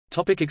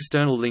Topic: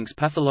 external links.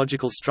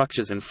 Pathological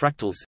structures and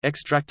fractals.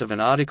 Extract of an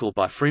article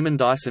by Freeman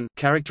Dyson,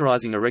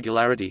 Characterizing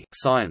Irregularity,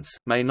 Science,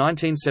 May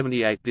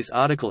 1978. This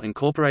article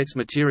incorporates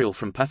material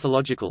from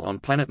Pathological on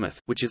PlanetMath,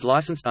 which is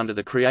licensed under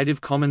the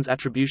Creative Commons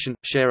Attribution,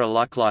 Share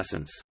Alike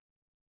license.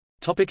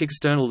 Topic: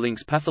 external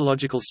links.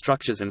 Pathological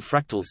structures and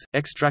fractals.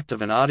 Extract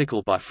of an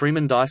article by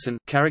Freeman Dyson,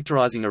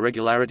 Characterizing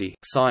Irregularity,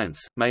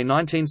 Science, May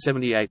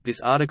 1978. This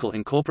article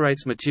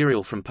incorporates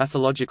material from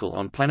Pathological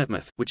on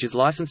PlanetMath, which is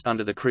licensed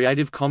under the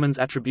Creative Commons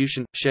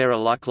Attribution, Share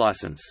Alike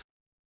license.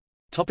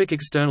 Topic: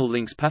 external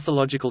links.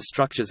 Pathological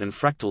structures and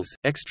fractals.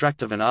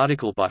 Extract of an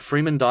article by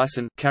Freeman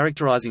Dyson,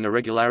 Characterizing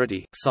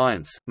Irregularity,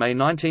 Science, May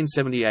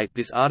 1978.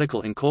 This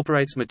article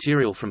incorporates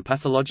material from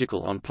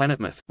Pathological on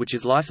PlanetMath, which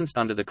is licensed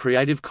under the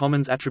Creative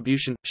Commons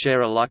Attribution,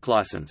 Share Alike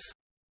license.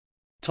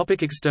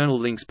 Topic: external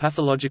links.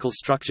 Pathological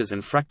structures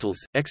and fractals.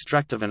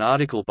 Extract of an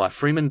article by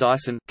Freeman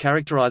Dyson,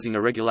 Characterizing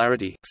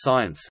Irregularity,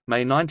 Science,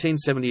 May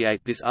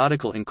 1978. This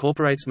article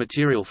incorporates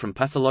material from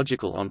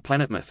Pathological on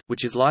PlanetMath,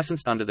 which is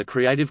licensed under the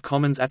Creative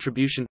Commons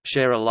Attribution,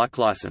 Share Alike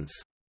license.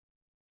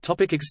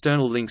 Topic: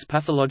 external links.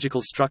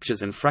 Pathological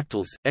structures and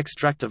fractals.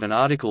 Extract of an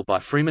article by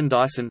Freeman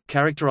Dyson,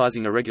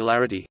 Characterizing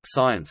Irregularity,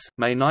 Science,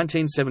 May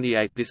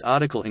 1978. This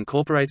article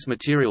incorporates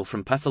material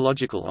from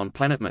Pathological on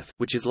PlanetMath,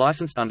 which is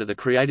licensed under the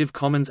Creative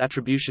Commons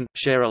Attribution,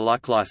 Share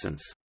Alike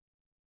license.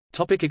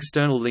 Topic: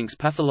 external links.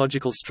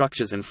 Pathological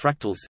structures and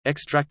fractals.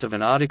 Extract of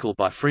an article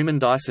by Freeman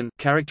Dyson,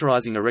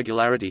 Characterizing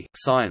Irregularity,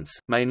 Science,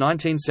 May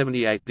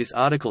 1978. This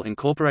article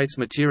incorporates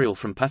material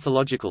from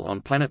Pathological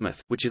on PlanetMath,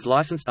 which is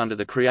licensed under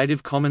the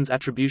Creative Commons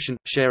Attribution,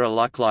 Share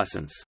Alike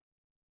license.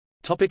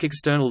 Topic: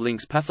 external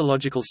links.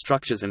 Pathological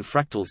structures and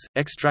fractals.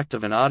 Extract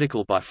of an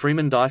article by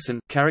Freeman Dyson,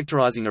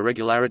 Characterizing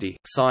Irregularity,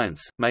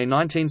 Science, May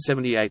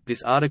 1978.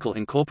 This article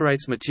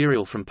incorporates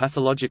material from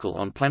Pathological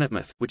on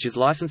PlanetMath, which is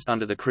licensed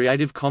under the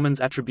Creative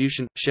Commons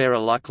Attribution, Share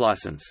Alike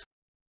license.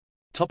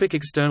 Topic: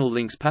 external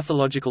links.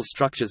 Pathological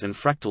structures and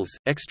fractals.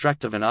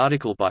 Extract of an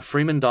article by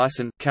Freeman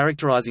Dyson,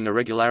 Characterizing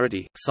Irregularity,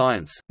 Science,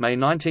 May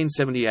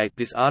 1978.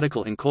 This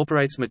article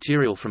incorporates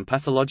material from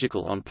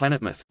Pathological on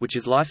PlanetMath, which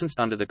is licensed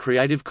under the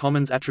Creative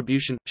Commons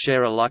Attribution,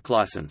 Share Alike license. Topic: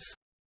 external links. Pathological structures and fractals. Extract of an article by Freeman Dyson, Characterizing Irregularity, Science, May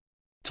 1978. This article incorporates material from Pathological on PlanetMath, which is licensed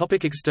under the Creative Commons Attribution, Share Alike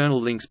license. Topic: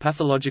 external links.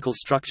 Pathological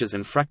structures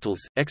and fractals.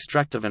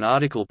 Extract of an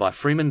article by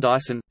Freeman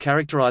Dyson,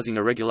 Characterizing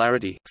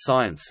Irregularity,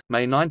 Science,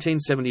 May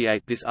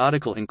 1978. This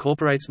article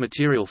incorporates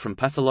material from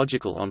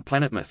Pathological on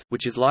PlanetMath,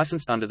 which is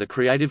licensed under the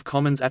Creative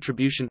Commons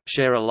Attribution,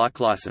 Share Alike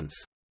license.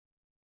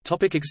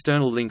 Topic: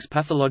 external links.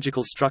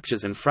 Pathological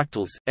structures and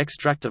fractals.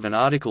 Extract of an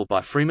article by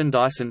Freeman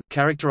Dyson,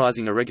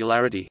 Characterizing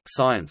Irregularity,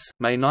 Science,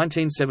 May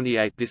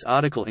 1978. This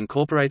article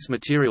incorporates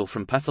material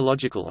from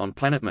Pathological on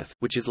PlanetMath,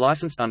 which is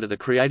licensed under the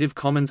Creative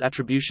Commons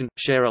Attribution,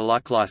 Share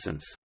Alike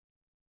license.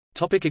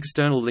 Topic: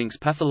 external links.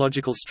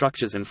 Pathological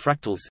structures and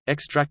fractals.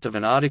 Extract of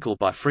an article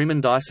by Freeman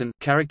Dyson,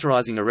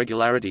 Characterizing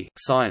Irregularity,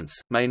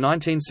 Science, May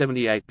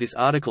 1978. This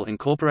article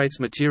incorporates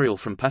material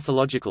from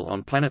Pathological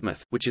on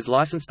PlanetMath, which is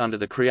licensed under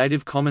the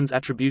Creative Commons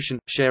Attribution,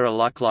 Share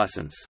Alike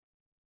license.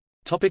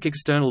 Topic: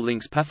 external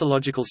links.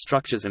 Pathological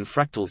structures and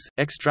fractals.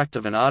 Extract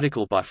of an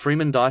article by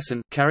Freeman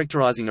Dyson,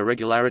 Characterizing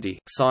Irregularity,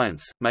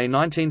 Science, May 1978. This article incorporates material from Pathological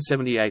on PlanetMath, which is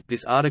licensed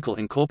under the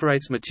Creative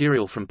Commons Attribution, Share Alike license. Topic: external links. Pathological structures and fractals.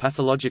 Extract of an article by Freeman Dyson,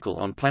 Characterizing Irregularity, Science, May 1978. This article incorporates material from Pathological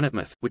on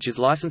PlanetMath, which is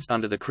licensed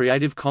under the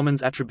Creative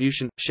Commons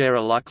Attribution, Share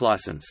Alike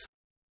license.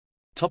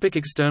 Topic: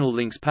 external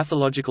links.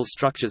 Pathological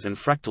structures and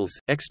fractals.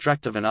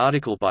 Extract of an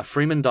article by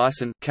Freeman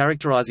Dyson,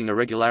 Characterizing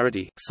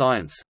Irregularity,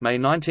 Science, May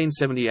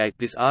 1978.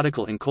 This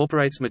article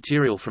incorporates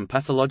material from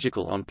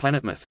Pathological on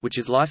PlanetMath, which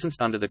is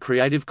licensed under the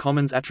Creative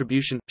Commons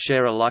Attribution,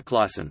 Share Alike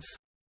license.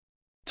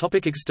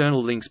 Topic: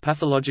 external links.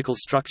 Pathological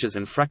structures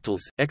and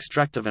fractals.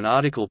 Extract of an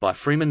article by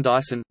Freeman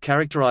Dyson,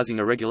 Characterizing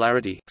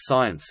Irregularity,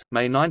 Science,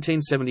 May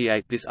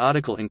 1978. This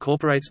article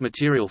incorporates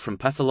material from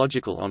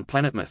Pathological on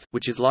PlanetMath,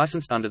 which is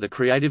licensed under the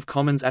Creative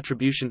Commons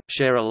Attribution,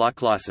 Share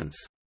Alike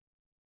license.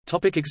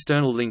 Topic: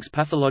 external links.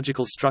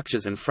 Pathological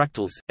structures and fractals. Topic: external links. Pathological structures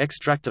and fractals.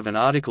 Extract of an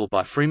article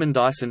by Freeman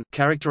Dyson,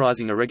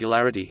 Characterizing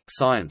Irregularity,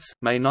 Science,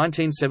 May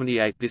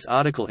 1978. This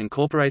article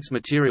incorporates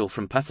material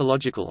from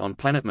Pathological on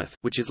PlanetMath,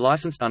 which is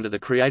licensed under the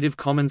Creative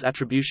Commons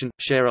Attribution,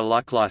 Share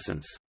Alike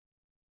license.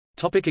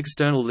 Topic: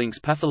 external links.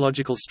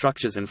 Pathological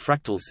structures and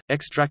fractals.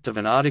 Extract of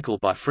an article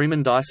by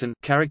Freeman Dyson,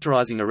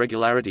 Characterizing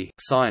Irregularity,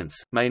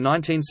 Science, May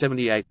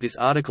 1978. This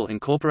article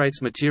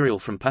incorporates material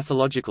from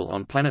Pathological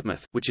on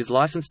PlanetMath, which is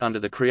licensed under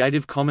the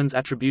Creative Commons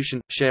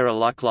Attribution, Share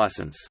Alike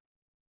license. Topic: external links. Pathological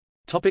structures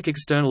and fractals. Topic: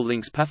 external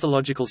links.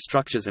 Pathological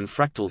structures and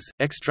fractals.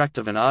 Extract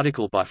of an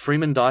article by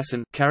Freeman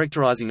Dyson,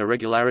 Characterizing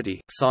Irregularity,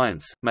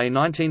 Science, May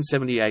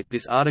 1978.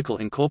 This article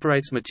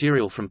incorporates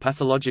material from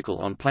Pathological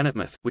on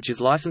PlanetMath, which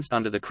is licensed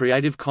under the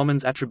Creative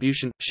Commons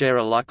Attribution, Share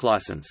Alike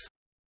license.